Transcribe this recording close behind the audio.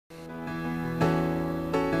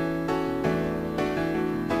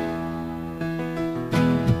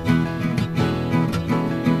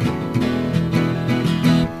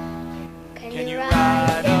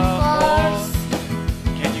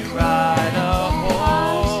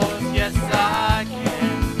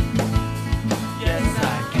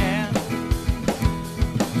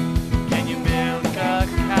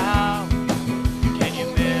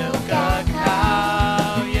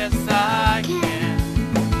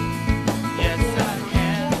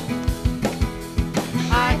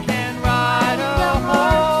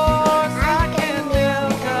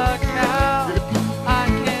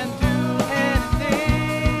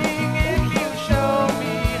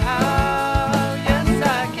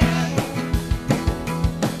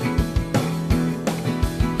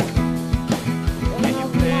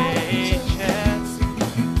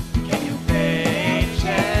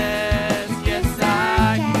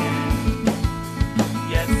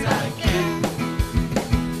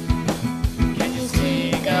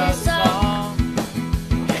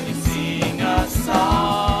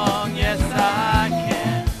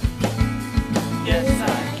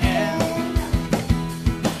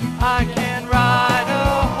I can ride a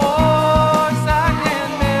horse, I can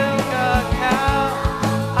milk a cow,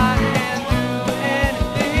 I can do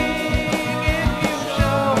anything if you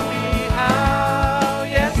show me how.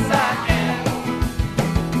 Yes, I can.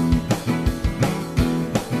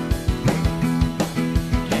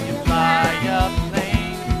 Can you fly a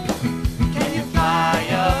plane? Can you fly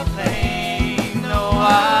a plane? No,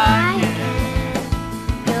 I can't.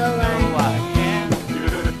 No, I can't.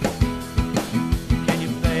 Can you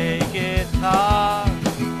play guitar?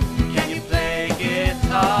 Can you play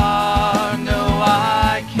guitar? No,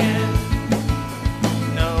 I can't.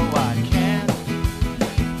 No, I can't.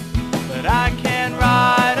 But I can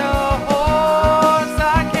ride a horse,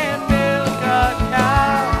 I can milk a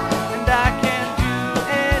cow, and I can do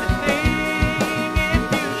anything if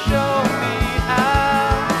you show me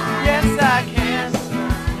how. Yes, I can.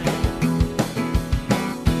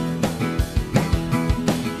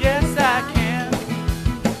 Yes, I can.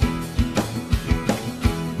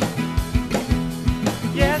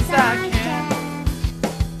 Yes, I can.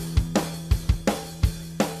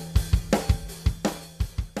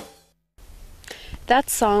 That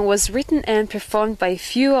song was written and performed by a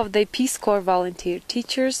few of the Peace Corps volunteer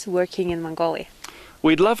teachers working in Mongolia.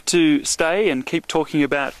 We'd love to stay and keep talking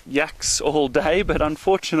about yaks all day, but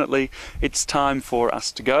unfortunately it's time for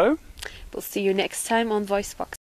us to go. We'll see you next time on VoiceBox.